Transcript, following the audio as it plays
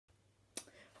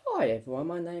Hi everyone,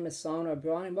 my name is Simon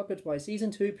O'Brien and welcome to my Season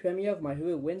 2 premiere of my Who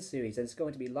Will Win series, and it's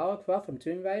going to be Lara Croft from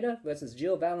Tomb Raider versus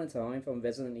Jill Valentine from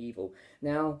Resident Evil.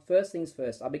 Now, first things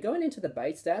first, I'll be going into the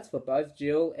base stats for both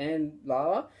Jill and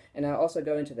Lara, and I'll also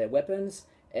go into their weapons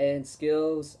and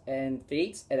skills and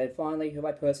feats, and then finally who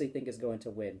I personally think is going to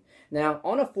win. Now,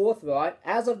 on a forthright,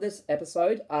 as of this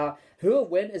episode, Who Will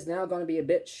Win is now going to be a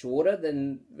bit shorter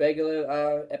than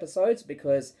regular episodes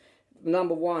because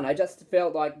number one, I just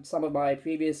felt like some of my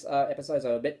previous episodes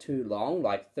are a bit too long,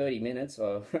 like 30 minutes,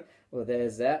 or well,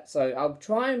 there's that. So I'll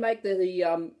try and make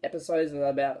the episodes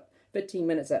about 15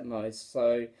 minutes at most.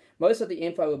 So most of the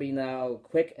info will be now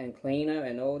quick and cleaner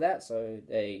and all that. So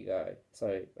there you go.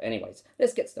 So anyways,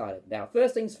 let's get started. Now,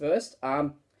 first things first,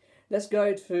 let's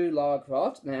go to Lara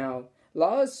Croft. Now,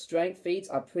 Lara's strength feats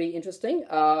are pretty interesting.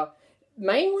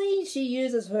 Mainly, she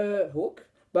uses her hook,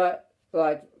 but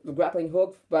like the grappling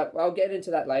hook, but I'll get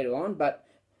into that later on. But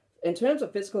in terms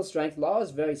of physical strength,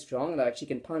 Lara's very strong. Like, she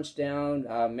can punch down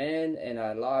men and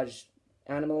large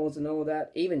animals and all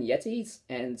that, even yetis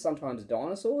and sometimes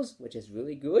dinosaurs, which is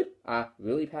really good,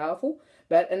 really powerful.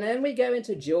 And then we go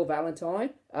into Jill Valentine.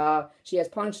 She has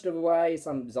punched away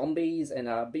some zombies and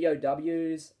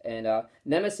BOWs, and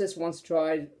Nemesis once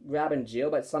tried grabbing Jill,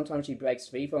 but sometimes she breaks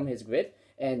free from his grip.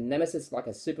 And Nemesis like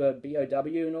a super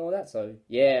BOW and all that. So,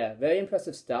 yeah, very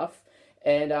impressive stuff.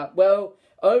 And, well,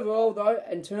 overall, though,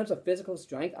 in terms of physical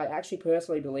strength, I actually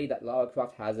personally believe that Lara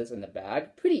Croft has this in the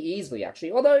bag pretty easily,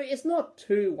 actually. Although it's not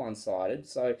too one-sided.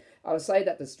 So, I would say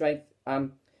that the strength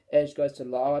edge goes to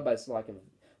Lara, but it's like a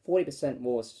 40%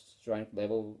 more strength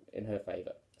level in her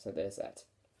favor. So, there's that.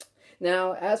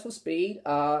 Now, as for speed,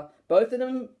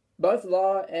 both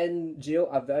Lara and Jill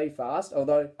are very fast,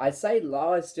 although I'd say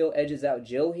Lara still edges out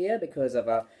Jill here because of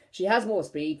she has more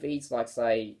speed feats, like,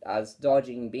 say, as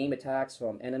dodging beam attacks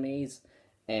from enemies,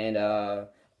 and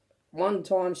one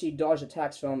time she dodged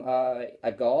attacks from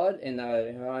a god in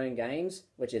her own games,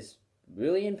 which is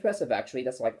really impressive, actually.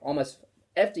 That's like almost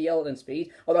FDL in speed,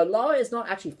 although Lara is not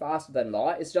actually faster than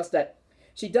Lara. It's just that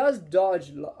she does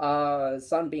dodge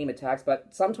sunbeam attacks,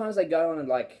 but sometimes they go on,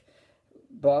 like,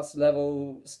 boss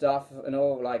level stuff and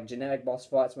all, like generic boss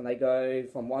fights when they go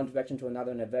from one direction to another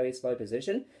in a very slow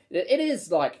position. It is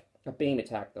like a beam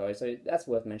attack though, so that's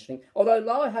worth mentioning. Although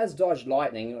Lara has dodged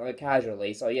lightning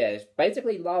casually, so yeah,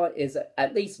 basically Lara is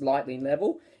at least lightning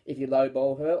level if you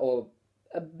lowball her, or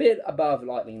a bit above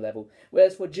lightning level.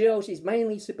 Whereas for Jill, she's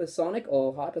mainly supersonic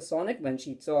or hypersonic when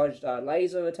she dodged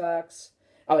laser traps,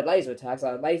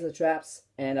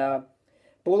 and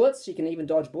bullets. She can even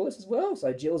dodge bullets as well,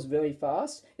 so Jill's very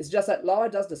fast. It's just that Lara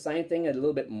does the same thing a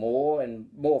little bit more, and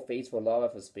more feats for Lara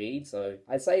for speed, so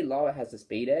I'd say Lara has the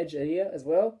speed edge here as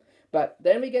well. But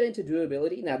then we get into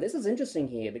durability. Now, this is interesting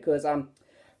here, because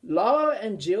Lara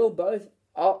and Jill both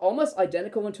are almost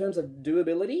identical in terms of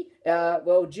durability.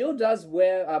 Well, Jill does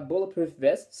wear bulletproof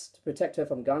vests to protect her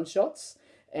from gunshots,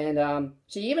 and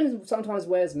she even sometimes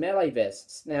wears melee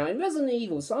vests. Now, in Resident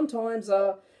Evil, sometimes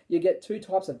you get two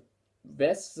types of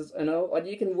vests, you know, and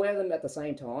you can wear them at the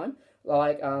same time.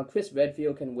 Like Chris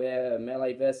Redfield can wear a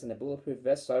melee vest and a bulletproof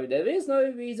vest, so there is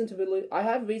no reason to believe. I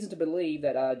have reason to believe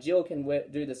that Jill can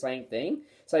do the same thing.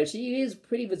 So she is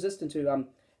pretty resistant to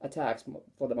attacks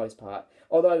for the most part.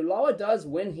 Although Lara does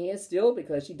win here still,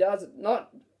 because she does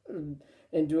not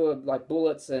endure like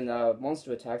bullets and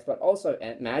monster attacks, but also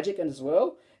magic as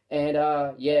well. And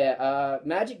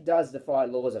magic does defy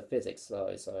laws of physics.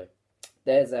 So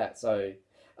there's that. So.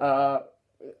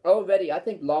 I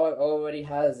think Lara already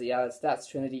has the stats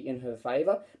trinity in her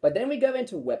favor. But then we go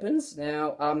into weapons.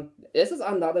 Now, this is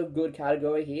another good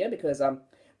category here, because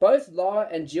both Lara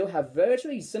and Jill have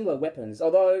virtually similar weapons.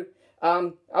 Although,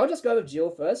 I'll just go with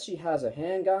Jill first. She has her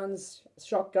handguns,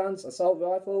 shotguns, assault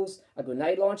rifles, a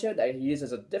grenade launcher that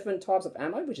uses different types of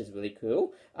ammo, which is really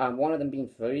cool. One of them being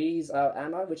freeze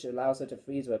ammo, which allows her to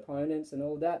freeze her opponents and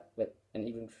all that, and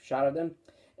even shatter them.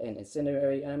 And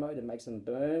incendiary ammo that makes them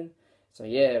burn. So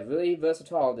yeah, really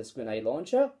versatile, this grenade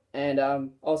launcher. And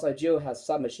also Jill has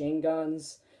submachine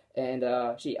guns. And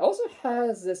she also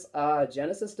has this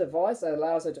Genesis device that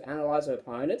allows her to analyze her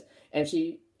opponent. And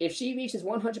if she reaches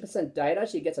 100% data,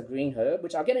 she gets a green herb,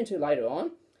 which I'll get into later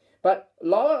on. But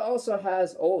Lara also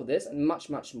has all of this and much,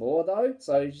 much more though.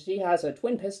 So she has her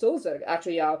twin pistols that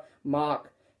actually are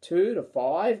Mark 2 to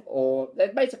 5. Or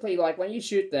they're basically like, when you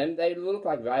shoot them, they look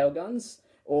like railguns.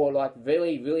 Or like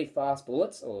really, really fast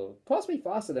bullets, or possibly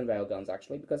faster than railguns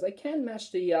actually, because they can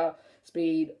match the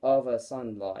speed of a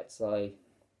sunlight. So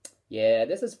yeah,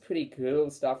 this is pretty cool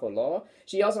stuff for Lara.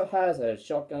 She also has her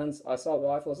shotguns, assault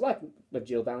rifles, like with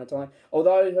Jill Valentine.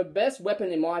 Although her best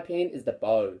weapon, in my opinion, is the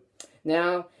bow.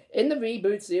 Now, in the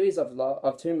reboot series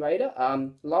of Tomb Raider,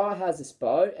 Lara has this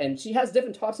bow, and she has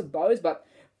different types of bows, but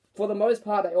for the most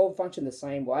part, they all function the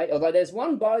same way. Although there's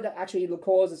one bow that actually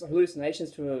causes hallucinations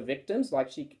to her victims,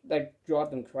 like they drive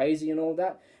them crazy and all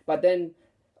that. But then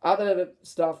other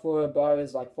stuff for her bow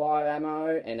is like fire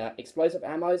ammo and explosive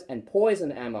ammos and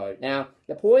poison ammo. Now,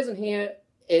 the poison here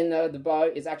in the bow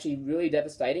is actually really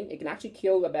devastating. It can actually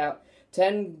kill about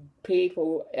 10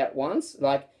 people at once,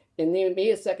 like in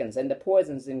mere seconds, and the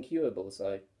poison's incurable.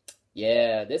 So,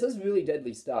 yeah, this is really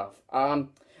deadly stuff.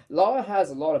 Lara has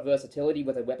a lot of versatility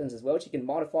with her weapons as well. She can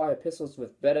modify her pistols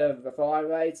with better fire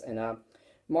rates and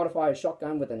modify her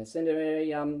shotgun with an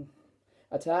incendiary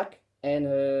attack. And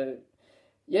her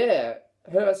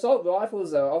assault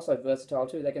rifles are also versatile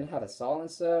too. They can have a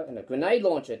silencer and a grenade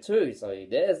launcher too. So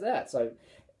there's that. So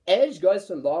edge goes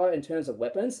to Lara in terms of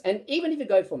weapons, and even if you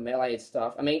go for melee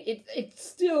stuff, I mean, it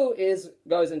still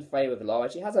goes in favor of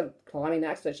Lara. She has a climbing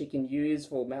axe that she can use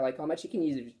for melee combat. She can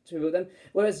use two of them,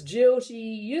 whereas Jill, she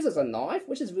uses a knife,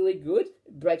 which is really good.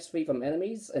 Breaks free from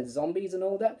enemies and zombies and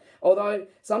all that. Although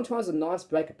sometimes the knives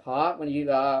break apart when she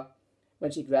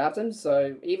grabs them,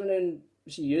 so even when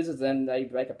she uses them, they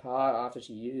break apart after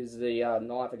she uses the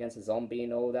knife against a zombie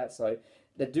and all that. So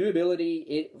the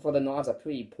durability for the knives are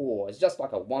pretty poor. It's just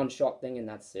like a one-shot thing and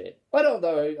that's it. But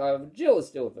although Jill is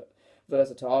still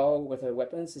versatile with her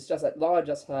weapons, it's just that Lara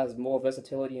just has more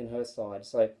versatility in her side.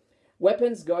 So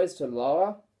weapons goes to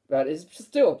Lara, but it's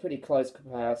still a pretty close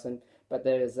comparison. But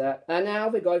there's that. And now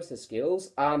we go to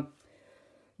skills.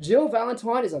 Jill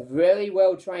Valentine is a very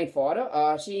well-trained fighter.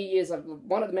 She is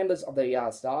one of the members of the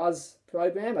STARS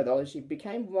program, although she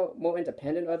became more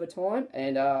independent over time.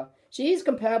 And she is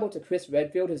comparable to Chris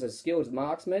Redfield, who's a skilled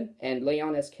marksman, and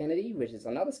Leon S. Kennedy, which is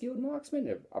another skilled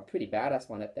marksman, a pretty badass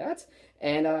one at that.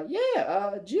 And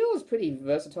Jill is pretty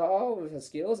versatile with her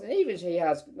skills. And even she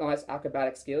has nice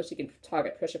acrobatic skills. She can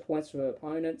target pressure points for her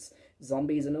opponents,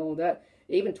 zombies and all that.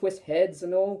 Even twist heads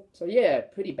and all. So yeah,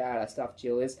 pretty badass stuff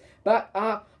Jill is. But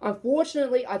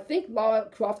unfortunately, I think Lara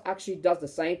Croft actually does the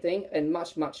same thing and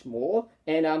much, much more.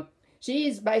 And she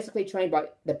is basically trained by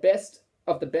the best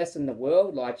of the best in the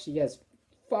world. Like, she has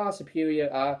far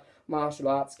superior martial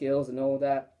arts skills and all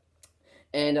that.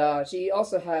 And she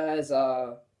also has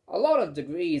a lot of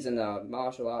degrees in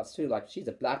martial arts too. Like, she's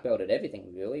a black belt at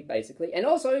everything, really, basically. And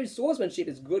also, swordsmanship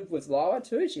is good with Lara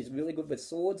too. She's really good with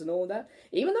swords and all that.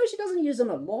 Even though she doesn't use them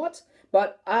a lot.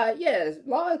 But,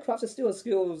 Lara Croft is still a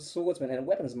skilled swordsman and a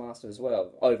weapons master as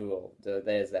well, overall.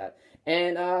 There's that.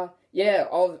 And,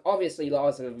 obviously,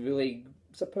 Lara's a really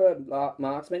superb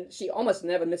marksman. She almost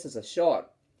never misses a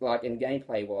shot, like, in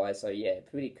gameplay-wise. So, yeah,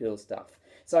 pretty cool stuff.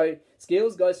 So,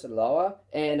 skills goes to Lara,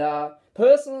 and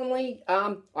personally,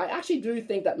 I actually do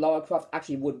think that Lara Croft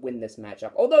actually would win this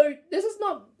matchup. Although, this is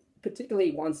not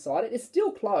particularly one-sided. It's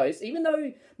still close, even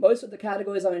though most of the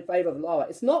categories are in favor of Lara.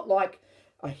 It's not like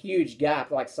a huge gap,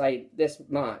 like, say, this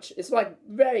much. It's, like,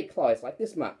 very close, like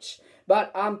this much.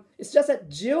 But it's just that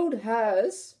Jill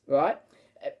has, right?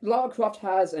 Lara Croft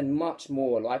has and much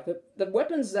more. Like, the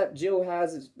weapons that Jill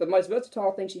has, is the most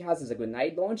versatile thing she has is a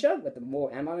grenade launcher with the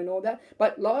more ammo and all that.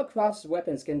 But Lara Croft's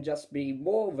weapons can just be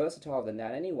more versatile than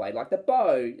that anyway. Like, the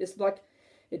bow, it's like,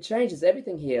 it changes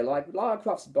everything here. Like, Lara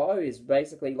Croft's bow is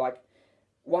basically like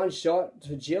one shot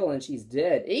to Jill and she's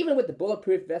dead. Even with the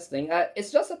bulletproof vesting,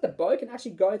 it's just that the bow can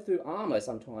actually go through armor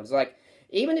sometimes. Like,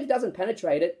 even if it doesn't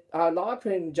penetrate it, Lara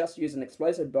can just use an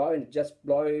explosive bow and just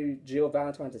blow Jill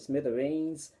Valentine to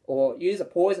smithereens, or use a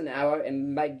poison arrow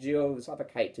and make Jill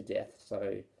suffocate to death.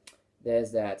 So,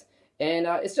 there's that. And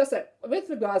it's just that, with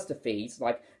regards to feats,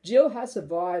 like, Jill has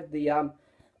survived the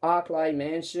Arklay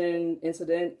Mansion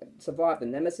incident, survived the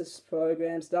Nemesis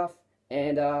program stuff,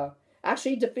 and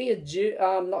actually defeated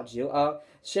Sheva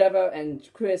and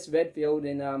Chris Redfield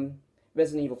in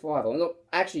Resident Evil 5. Well, look,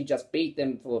 actually just beat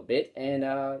them for a bit, and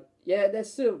it's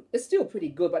still pretty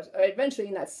good, but eventually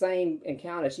in that same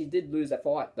encounter, she did lose a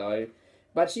fight, though.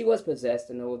 But she was possessed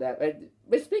and all that.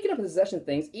 But speaking of possession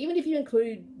things, even if you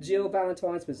include Jill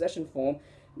Valentine's possession form,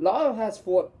 Lara has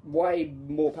fought way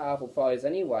more powerful foes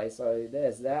anyway, so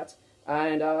there's that.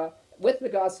 And with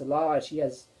regards to Lara, she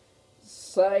has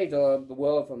saved the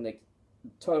world from the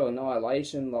total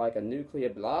annihilation, like a nuclear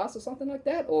blast or something like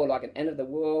that, or like an end of the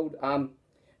world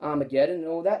Armageddon and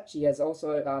all that. She has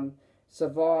also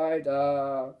survived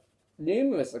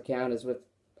numerous encounters with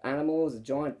animals,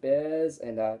 giant bears,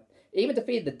 and even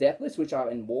defeated the Deathless, which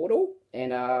are immortal,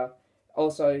 and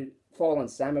also fallen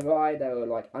samurai. They were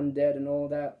like undead and all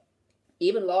that.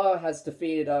 Even Lara has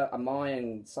defeated a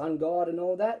Mayan sun god and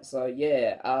all that. So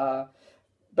yeah,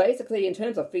 basically, in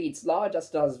terms of feats, Lara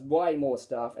just does way more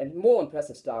stuff, and more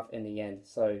impressive stuff in the end.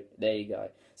 So, there you go.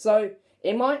 So,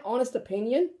 in my honest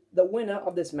opinion, the winner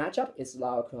of this matchup is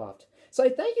Lara Croft. So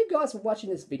thank you guys for watching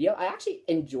this video. I actually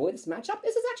enjoyed this matchup.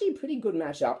 This is actually a pretty good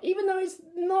matchup, even though it's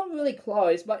not really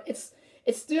close, but it's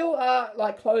still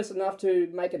like close enough to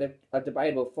make it a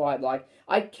debatable fight. Like,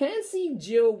 I can see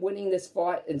Jill winning this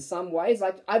fight in some ways.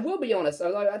 Like, I will be honest,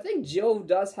 although I think Jill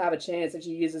does have a chance if she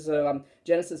uses her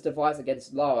Genesis device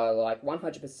against Lara, like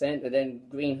 100%, and then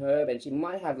Green Herb, and she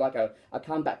might have like a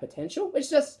comeback potential. It's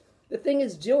just, the thing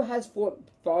is, Jill has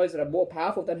foes that are more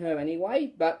powerful than her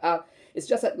anyway, but it's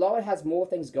just that Lara has more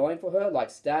things going for her, like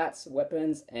stats,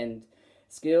 weapons, and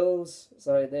skills.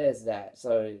 So there's that.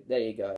 So there you go.